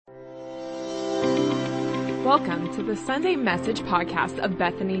Welcome to the Sunday Message podcast of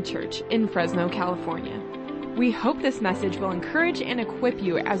Bethany Church in Fresno, California. We hope this message will encourage and equip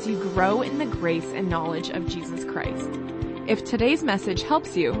you as you grow in the grace and knowledge of Jesus Christ. If today's message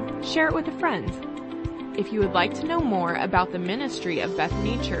helps you, share it with a friend. If you would like to know more about the ministry of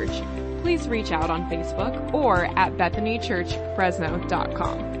Bethany Church, please reach out on Facebook or at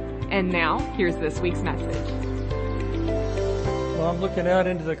bethanychurchfresno.com. And now, here's this week's message. Well, I'm looking out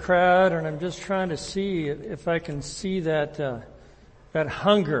into the crowd, and I'm just trying to see if I can see that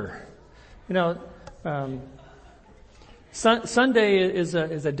hunger. You know, Sunday is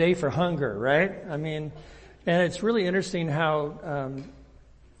a day for hunger, right? I mean, and it's really interesting how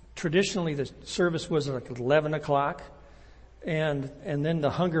traditionally the service was like 11 o'clock, and then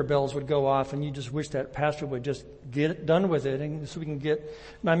the hunger bells would go off, and you just wish that pastor would just get done with it, and so we can get.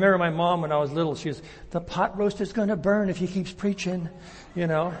 And I remember my mom when I was little. She was, the pot roast is going to burn if he keeps preaching, you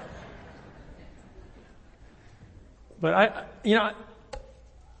know. But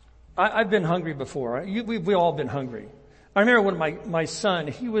I've been hungry before. We've all been hungry. I remember when my son,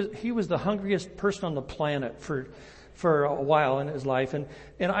 he was the hungriest person on the planet for a while in his life, and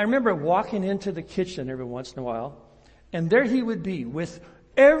I remember walking into the kitchen every once in a while. And there he would be with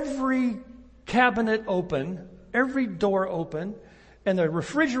every cabinet open, every door open, and the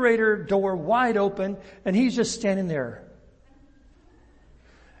refrigerator door wide open, and he's just standing there.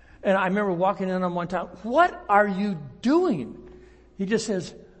 And I remember walking in on one time, "What are you doing?" He just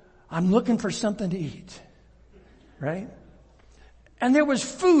says, "I'm looking for something to eat." Right? And there was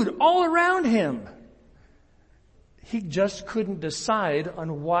food all around him. He just couldn't decide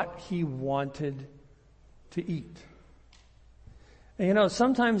on what he wanted to eat. And you know,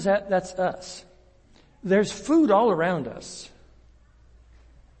 sometimes that's us. There's food all around us.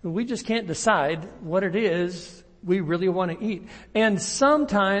 We just can't decide what it is we really want to eat. And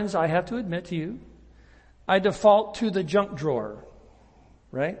sometimes, I have to admit to you, I default to the junk drawer.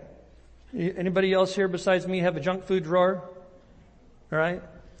 Right? Anybody else here besides me have a junk food drawer? All right?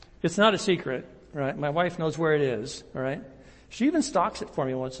 It's not a secret. Right? My wife knows where it is. All right? She even stocks it for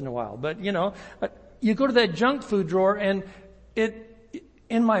me once in a while. But you know, you go to that junk food drawer, and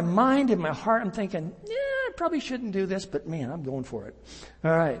in my mind, in my heart, I'm thinking, I probably shouldn't do this, but man, I'm going for it.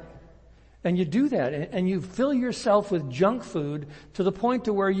 All right. And you do that, and you fill yourself with junk food to the point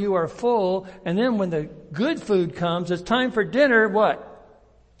to where you are full, and then when the good food comes, it's time for dinner, what?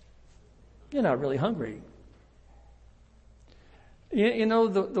 You're not really hungry. You know,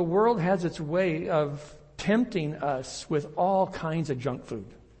 the world has its way of tempting us with all kinds of junk food.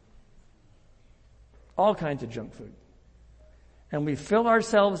 All kinds of junk food. And we fill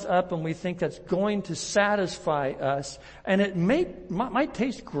ourselves up, and we think that's going to satisfy us. And it might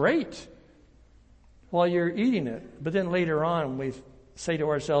taste great while you're eating it. But then later on, we say to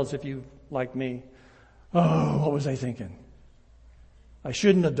ourselves, if you like me, "Oh, what was I thinking? I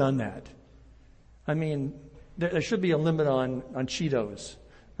shouldn't have done that." I mean, there should be a limit on Cheetos,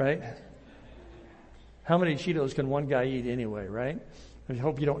 right? How many Cheetos can one guy eat anyway, right? I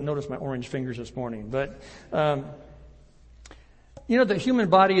hope you don't notice my orange fingers this morning. But you know, the human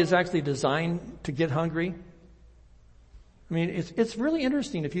body is actually designed to get hungry. I mean, it's really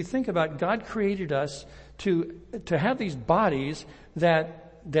interesting if you think about God created us to have these bodies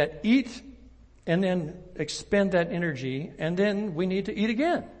that eat and then expend that energy, and then we need to eat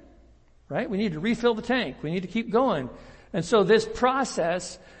again, right? We need to refill the tank. We need to keep going. And so this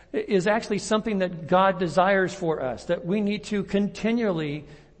process is actually something that God desires for us, that we need to continually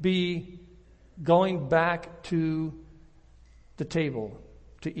be going back to the table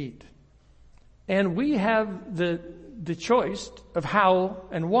to eat. And we have the choice of how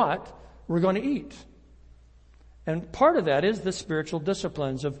and what we're going to eat. And part of that is the spiritual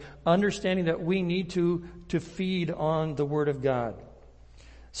disciplines of understanding that we need to feed on the Word of God.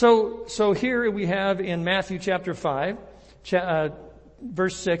 So here we have in Matthew chapter 5,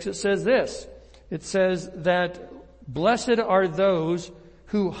 verse 6, it says this. It says that blessed are those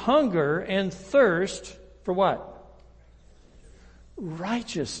who hunger and thirst for what?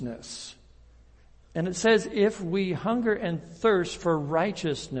 Righteousness. And it says if we hunger and thirst for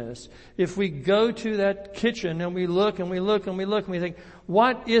righteousness, if we go to that kitchen and we look and we look and we look and we think,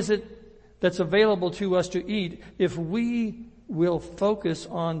 what is it that's available to us to eat? If we will focus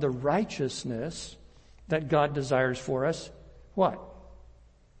on the righteousness that God desires for us, what?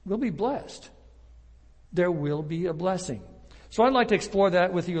 We'll be blessed. There will be a blessing. So I'd like to explore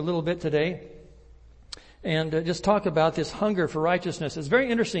that with you a little bit today. And just talk about this hunger for righteousness. It's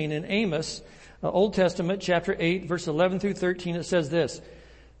very interesting. In Amos, Old Testament, chapter 8, verse 11 through 13, it says this.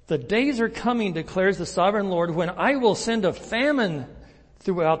 "The days are coming, declares the sovereign Lord, when I will send a famine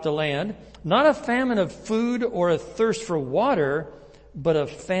throughout the land, not a famine of food or a thirst for water, but a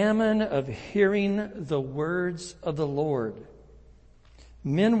famine of hearing the words of the Lord.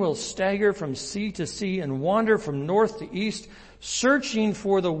 Men will stagger from sea to sea and wander from north to east, searching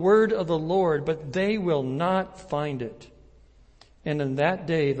for the word of the Lord, but they will not find it. And in that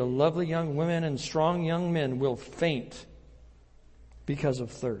day, the lovely young women and strong young men will faint because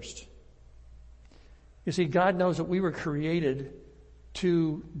of thirst. You see, God knows that we were created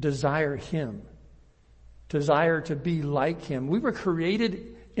to desire Him, desire to be like Him. We were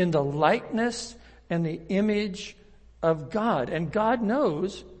created in the likeness and the image of God. And God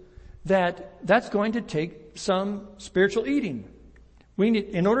knows that that's going to take some spiritual eating. We need,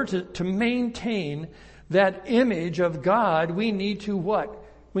 in order to maintain that image of God, we need to what?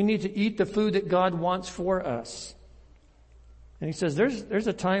 We need to eat the food that God wants for us. And He says there's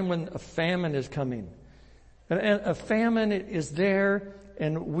a time when a famine is coming. And a famine is there,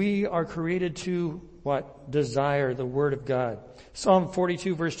 and we are created to what? Desire the Word of God. Psalm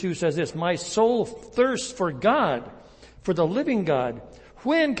 42 verse 2 says this, "My soul thirsts for God, for the living God.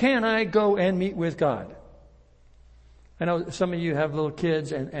 When can I go and meet with God?" I know some of you have little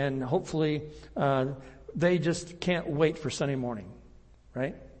kids, and hopefully they just can't wait for Sunday morning,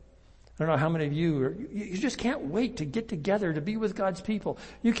 right? I don't know how many of you just can't wait to get together to be with God's people.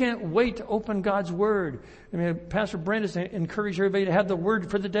 You can't wait to open God's Word. I mean, Pastor Brent has encouraged everybody to have the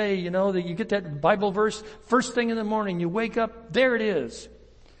Word for the day, you know, that you get that Bible verse first thing in the morning. You wake up, there it is.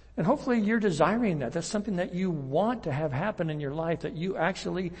 And hopefully you're desiring that. That's something that you want to have happen in your life, that you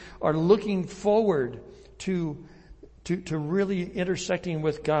actually are looking forward to really intersecting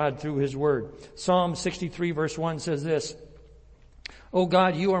with God through His Word. Psalm 63 verse 1 says this, "O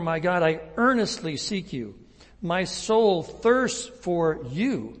God, you are my God. I earnestly seek you. My soul thirsts for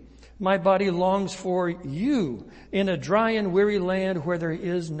you. My body longs for you in a dry and weary land where there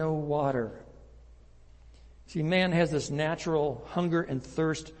is no water." See, man has this natural hunger and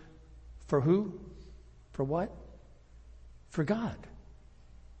thirst for who? For what? For God.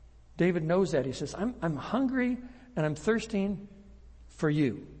 David knows that. He says, I'm hungry and I'm thirsting for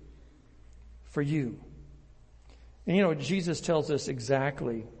you. For you. And you know, Jesus tells us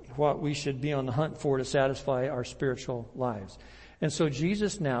exactly what we should be on the hunt for to satisfy our spiritual lives. And so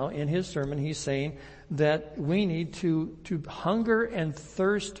Jesus now, in His sermon, He's saying that we need to hunger and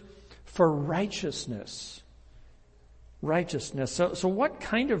thirst for righteousness. Righteousness. So what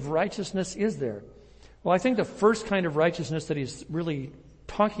kind of righteousness is there? Well, I think the first kind of righteousness that He's really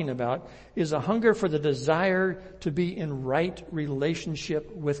talking about is a hunger for the desire to be in right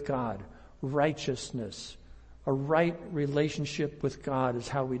relationship with God. Righteousness. A right relationship with God is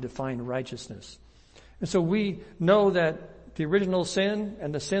how we define righteousness. And so we know that the original sin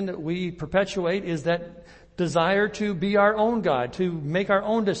and the sin that we perpetuate is that desire to be our own God, to make our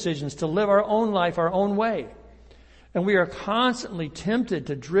own decisions, to live our own life our own way. And we are constantly tempted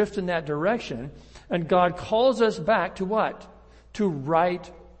to drift in that direction. And God calls us back to what? To right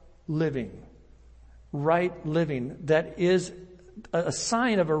living. Right living. That is a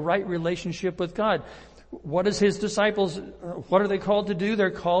sign of a right relationship with God. What is His disciples, what are they called to do?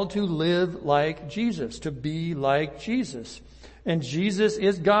 They're called to live like Jesus, to be like Jesus. And Jesus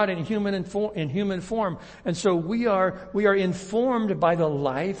is God in human form. And so we are informed by the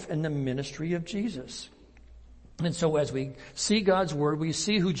life and the ministry of Jesus. And so as we see God's Word, we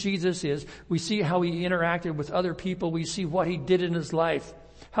see who Jesus is, we see how He interacted with other people, we see what He did in His life,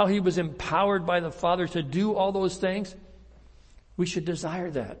 how He was empowered by the Father to do all those things. We should desire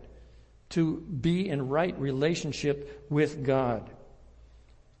that, to be in right relationship with God.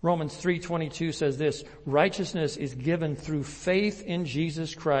 Romans 3:22 says this, "Righteousness is given through faith in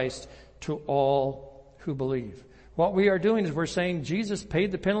Jesus Christ to all who believe." What we are doing is we're saying Jesus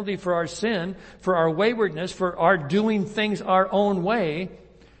paid the penalty for our sin, for our waywardness, for our doing things our own way,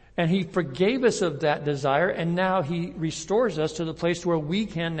 and He forgave us of that desire, and now He restores us to the place where we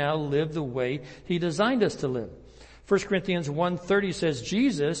can now live the way He designed us to live. 1 Corinthians 1:30 says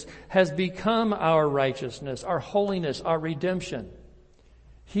Jesus has become our righteousness, our holiness, our redemption.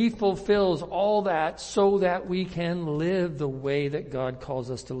 He fulfills all that so that we can live the way that God calls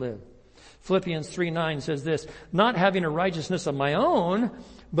us to live. Philippians 3:9 says this, "Not having a righteousness of my own,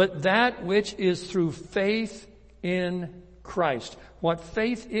 but that which is through faith in Christ." What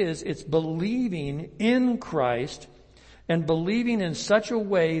faith is, it's believing in Christ and believing in such a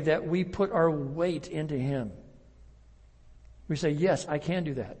way that we put our weight into Him. We say, yes, I can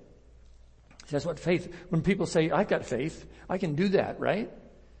do that. That's what faith, when people say, I've got faith, I can do that, right?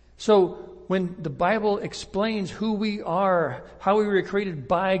 So when the Bible explains who we are, how we were created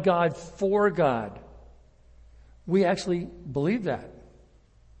by God, for God, we actually believe that.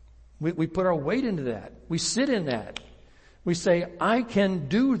 We put our weight into that. We sit in that. We say, I can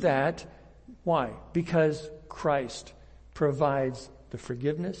do that. Why? Because Christ provides the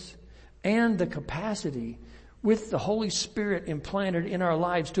forgiveness and the capacity with the Holy Spirit implanted in our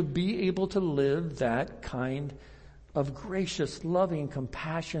lives to be able to live that kind of gracious, loving,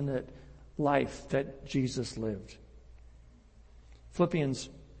 compassionate life that Jesus lived. Let's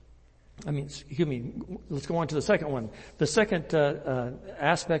go on to the second one. The second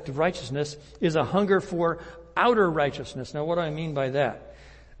aspect of righteousness is a hunger for outer righteousness. Now, what do I mean by that?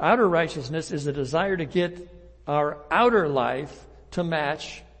 Outer righteousness is a desire to get our outer life to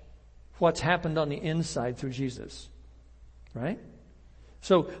match what's happened on the inside through Jesus. Right?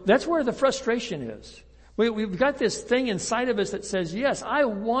 So that's where the frustration is. We've got this thing inside of us that says, yes, I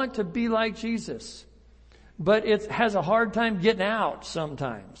want to be like Jesus. But it has a hard time getting out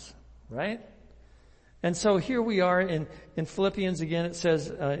sometimes. Right? And so here we are in Philippians again. It says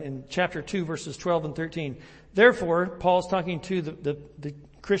in chapter 2, verses 12 and 13. Therefore, Paul's talking to the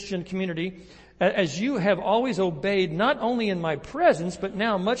Christian community. As you have always obeyed, not only in my presence, but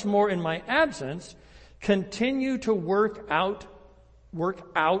now much more in my absence, continue to work out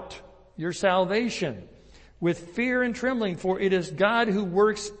your salvation with fear and trembling, for it is God who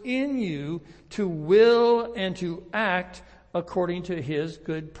works in you to will and to act according to his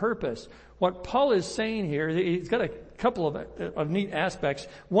good purpose. What Paul is saying here, he's got a couple of neat aspects.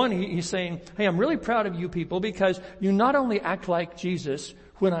 One, he's saying, hey, I'm really proud of you people because you not only act like Jesus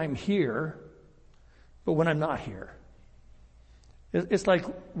when I'm here, but when I'm not here. It's like,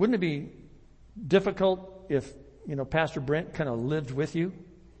 wouldn't it be difficult if, Pastor Brent kind of lived with you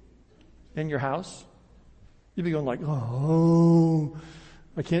in your house? You'd be going like, oh,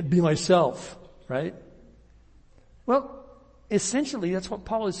 I can't be myself, right? Well, essentially, that's what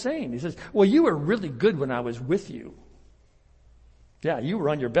Paul is saying. He says, well, you were really good when I was with you. Yeah, you were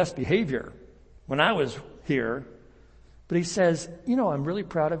on your best behavior when I was here. But he says, I'm really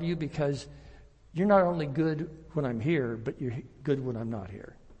proud of you because you're not only good when I'm here, but you're good when I'm not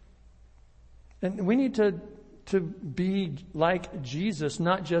here. And we need to be like Jesus,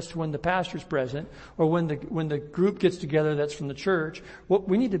 not just when the pastor's present or when the group gets together that's from the church.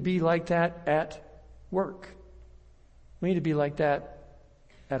 We need to be like that at work. We need to be like that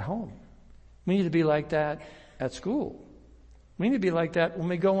at home. We need to be like that at school. We need to be like that when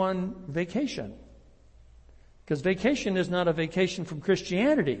we go on vacation. Because vacation is not a vacation from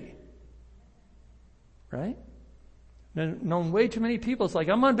Christianity. Right? Known way too many people. It's like,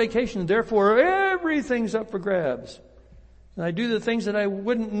 I'm on vacation, therefore everything's up for grabs. And I do the things that I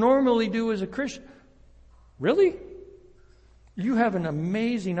wouldn't normally do as a Christian. Really? You have an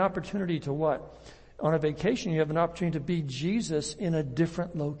amazing opportunity to what? On a vacation, you have an opportunity to be Jesus in a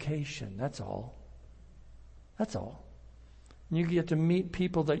different location. That's all. That's all. You get to meet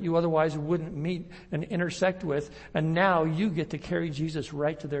people that you otherwise wouldn't meet and intersect with. And now you get to carry Jesus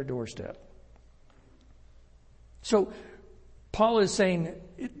right to their doorstep. So Paul is saying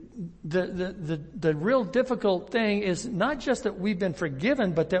the real difficult thing is not just that we've been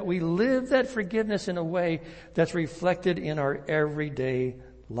forgiven, but that we live that forgiveness in a way that's reflected in our everyday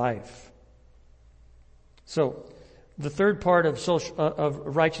life. So the third part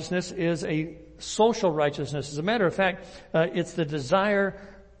of righteousness is a social righteousness. As a matter of fact, it's the desire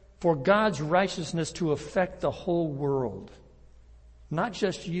for God's righteousness to affect the whole world. Not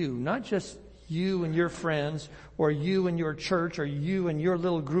just you and your friends, or you and your church, or you and your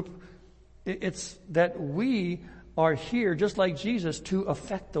little group. It's that we are here, just like Jesus, to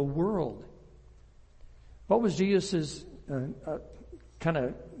affect the world. What was Jesus' kind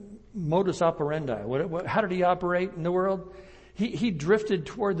of modus operandi? How did he operate in the world? He drifted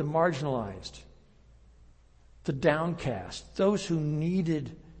toward the marginalized, the downcast, those who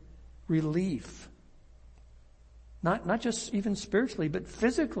needed relief. Not just even spiritually, but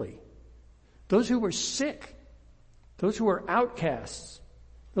physically. Those who were sick, those who were outcasts,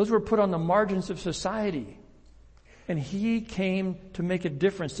 those who were put on the margins of society. And he came to make a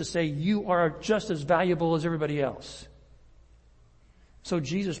difference, to say, you are just as valuable as everybody else. So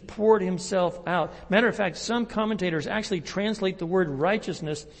Jesus poured himself out. Matter of fact, some commentators actually translate the word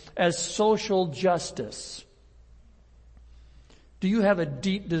righteousness as social justice. Do you have a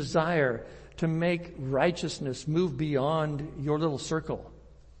deep desire to make righteousness move beyond your little circle?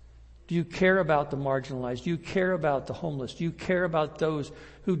 Do you care about the marginalized? Do you care about the homeless? Do you care about those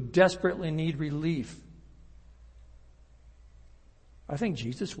who desperately need relief? I think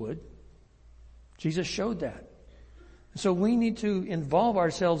Jesus would. Jesus showed that. So we need to involve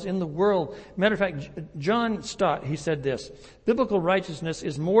ourselves in the world. Matter of fact, John Stott, he said this: biblical righteousness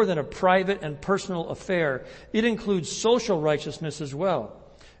is more than a private and personal affair. It includes social righteousness as well.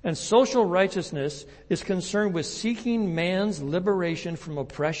 And social righteousness is concerned with seeking man's liberation from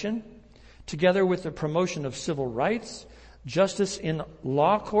oppression, together with the promotion of civil rights, justice in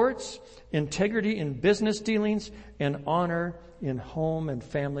law courts, integrity in business dealings, and honor in home and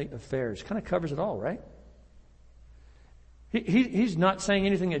family affairs. Kind of covers it all, right? He's not saying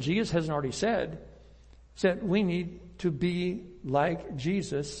anything that Jesus hasn't already said. He said we need to be like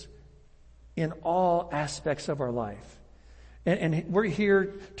Jesus in all aspects of our life. And we're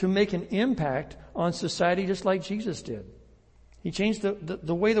here to make an impact on society just like Jesus did. He changed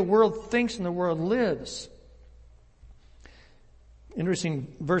the way the world thinks and the world lives.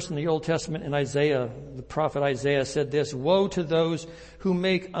 Interesting verse in the Old Testament in Isaiah. The prophet Isaiah said this, "Woe to those who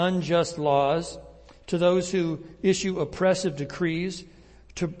make unjust laws, to those who issue oppressive decrees,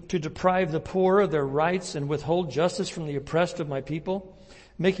 to deprive the poor of their rights and withhold justice from the oppressed of my people,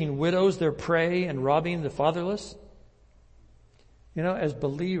 making widows their prey and robbing the fatherless." You know, as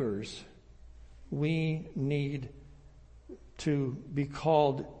believers, we need to be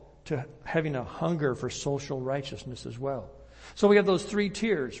called to having a hunger for social righteousness as well. So we have those three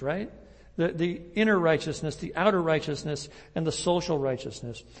tiers, right? The inner righteousness, the outer righteousness, and the social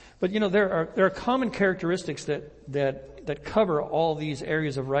righteousness. But you know, there are common characteristics that cover all these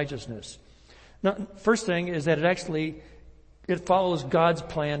areas of righteousness. Now, first thing is that it follows God's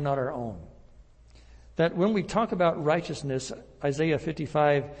plan, not our own. That when we talk about righteousness, Isaiah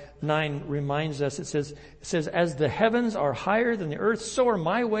 55:9 reminds us, it says, "As the heavens are higher than the earth, so are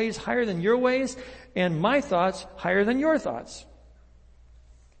my ways higher than your ways, and my thoughts higher than your thoughts."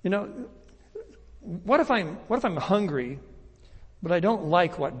 You know, what if I'm hungry, but I don't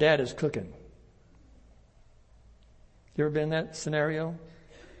like what Dad is cooking? You ever been in that scenario?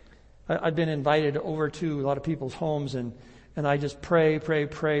 I've been invited over to a lot of people's homes, and I just pray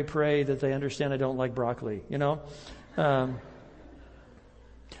that they understand I don't like broccoli, you know?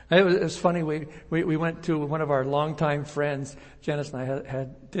 It was funny. We went to one of our longtime friends. Janice and I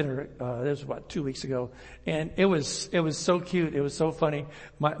had dinner. This was 2 weeks ago, and it was so cute. It was so funny.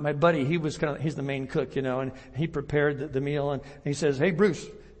 My buddy, he's the main cook, you know, and he prepared the meal, and he says, "Hey Bruce,"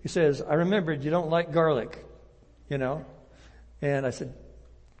 he says, "I remembered you don't like garlic, you know," and I said,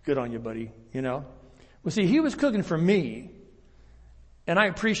 "Good on you, buddy," you know. Well, see, he was cooking for me, and I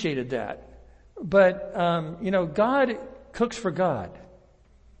appreciated that. But you know, God cooks for God.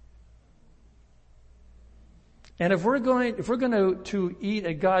 And if we're going to eat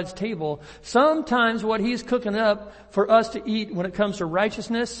at God's table, sometimes what He's cooking up for us to eat when it comes to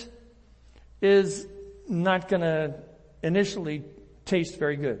righteousness is not going to initially taste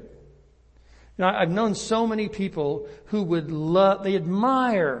very good. You know, I've known so many people who they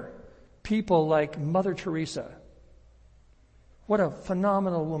admire people like Mother Teresa. What a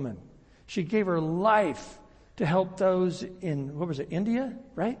phenomenal woman. She gave her life to help those in, India,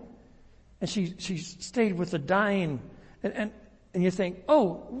 right? And she stayed with the dying, and you think,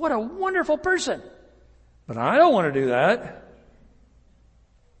 oh, what a wonderful person. But I don't want to do that.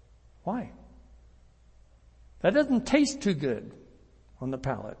 Why? That doesn't taste too good on the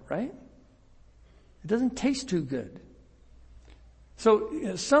palate, right? It doesn't taste too good. So you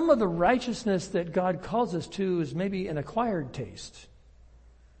know, some of the righteousness that God calls us to is maybe an acquired taste.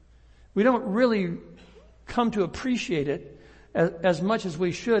 We don't really come to appreciate it as much as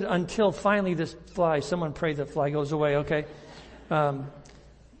we should until finally this fly, someone pray that fly goes away, okay?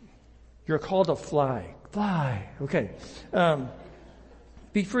 You're called to fly. Fly, okay.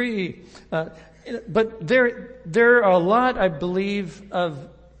 Be free. But there are a lot, I believe, of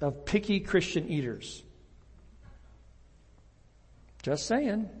picky Christian eaters. Just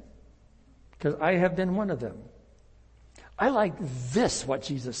saying. Because I have been one of them. I like this, what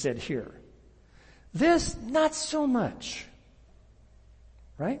Jesus said here. This, not so much.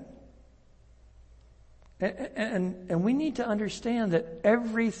 Right? And we need to understand that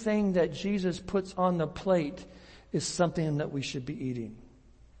everything that Jesus puts on the plate is something that we should be eating.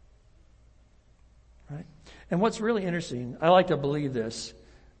 Right? And what's really interesting, I like to believe this,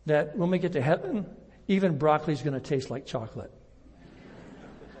 that when we get to heaven, even broccoli is going to taste like chocolate.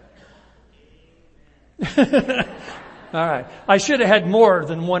 All right. I should have had more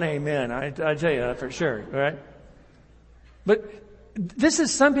than one amen. I tell you that for sure. All right. But this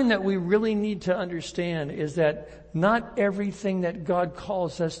is something that we really need to understand, is that not everything that God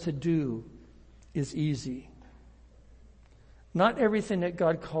calls us to do is easy. Not everything that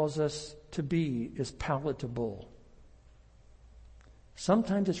God calls us to be is palatable.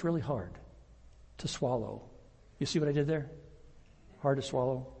 Sometimes it's really hard to swallow. You see what I did there? Hard to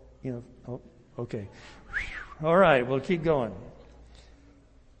swallow? You know, oh, okay. All right, we'll keep going.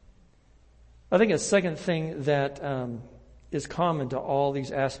 I think a second thing that is common to all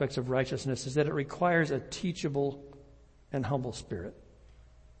these aspects of righteousness is that it requires a teachable and humble spirit.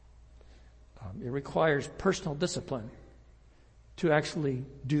 It requires personal discipline to actually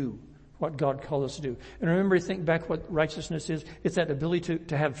do what God called us to do. And remember, think back what righteousness is. It's that ability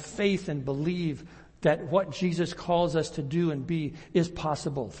to have faith and believe that what Jesus calls us to do and be is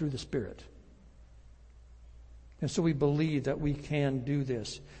possible through the Spirit. And so we believe that we can do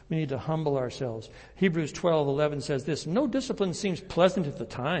this. We need to humble ourselves. Hebrews 12:11 says this, "No discipline seems pleasant at the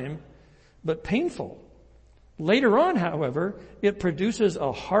time, but painful. Later on, however, it produces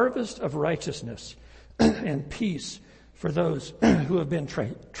a harvest of righteousness and peace for those who have been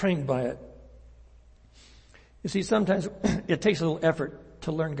trained by it." You see, sometimes it takes a little effort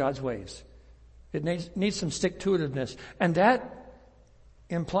to learn God's ways. It needs some stick-to-itiveness. And that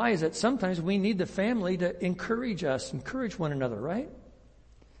implies that sometimes we need the family to encourage us, encourage one another, right?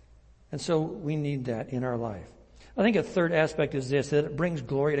 And so we need that in our life. I think a third aspect is this, that it brings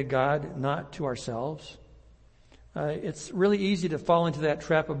glory to God, not to ourselves. It's really easy to fall into that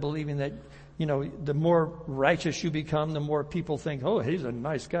trap of believing that, the more righteous you become, the more people think, oh, he's a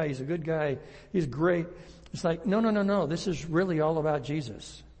nice guy, he's a good guy, he's great. It's like, no. This is really all about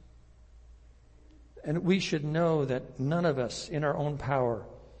Jesus. And we should know that none of us in our own power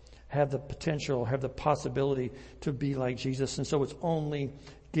have the potential, have the possibility to be like Jesus. And so it's only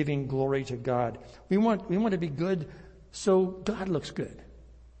giving glory to God. We want to be good so God looks good,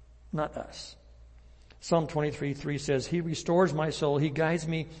 not us. Psalm 23:3 says, "He restores my soul. He guides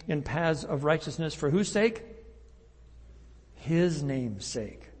me in paths of righteousness." For whose sake? His name's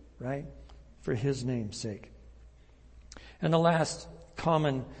sake, right? For His name's sake. And the last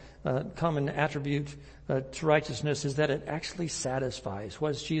common attribute to righteousness is that it actually satisfies. What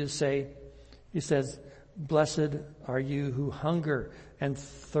does Jesus say? He says, "Blessed are you who hunger and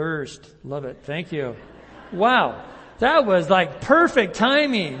thirst." Love it. Thank you. Wow. That was like perfect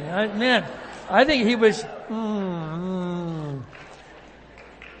timing. Man, I think he was...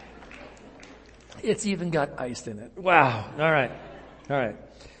 It's even got ice in it. Wow. All right.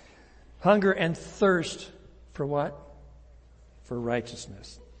 Hunger and thirst for what? For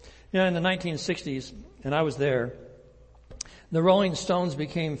righteousness. In the 1960s, and I was there, the Rolling Stones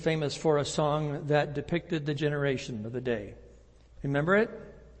became famous for a song that depicted the generation of the day. Remember it?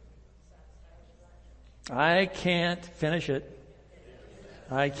 I can't finish it.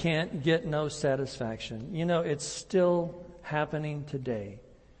 I can't get no satisfaction. It's still happening today.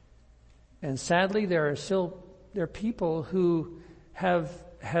 And sadly, there are people who have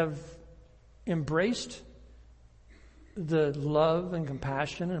embraced the love and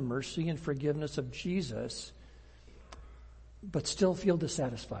compassion and mercy and forgiveness of Jesus, but still feel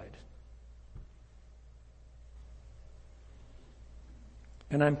dissatisfied.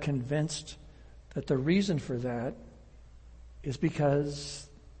 And I'm convinced that the reason for that is because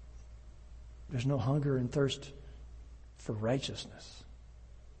there's no hunger and thirst for righteousness.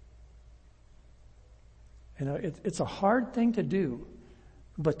 It's a hard thing to do,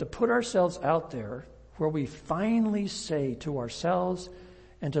 but to put ourselves out there where we finally say to ourselves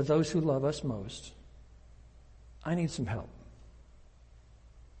and to those who love us most, I need some help.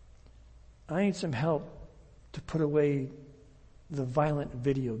 I need some help to put away the violent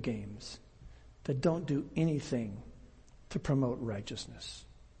video games that don't do anything to promote righteousness.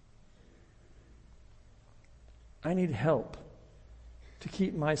 I need help to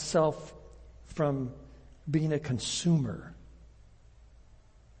keep myself from being a consumer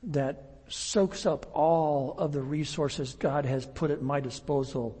that soaks up all of the resources God has put at my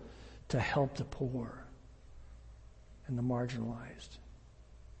disposal to help the poor and the marginalized.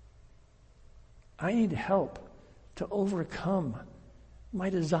 I need help to overcome my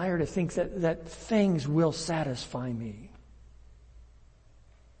desire to think that things will satisfy me.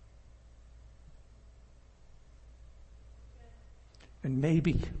 And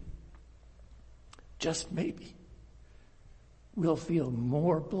maybe, just maybe, we'll feel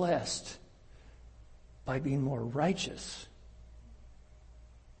more blessed by being more righteous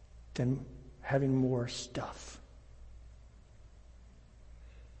than having more stuff.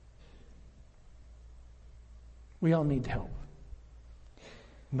 We all need help.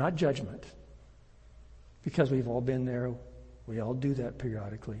 Not judgment, because we've all been there. We all do that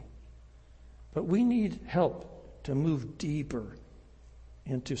periodically. But we need help to move deeper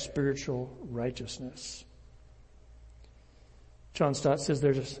into spiritual righteousness. John Stott says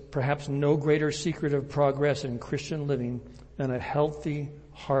there's perhaps no greater secret of progress in Christian living than a healthy,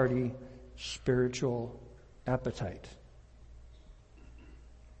 hearty, spiritual appetite.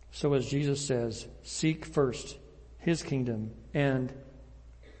 So as Jesus says, seek first His kingdom and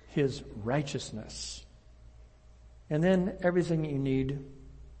His righteousness, And then everything you need,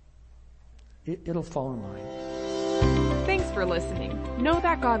 it'll fall in line. Thanks for listening. Know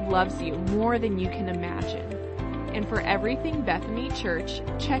that God loves you more than you can imagine. And for everything Bethany Church,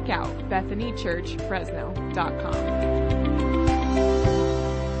 check out BethanyChurchFresno.com.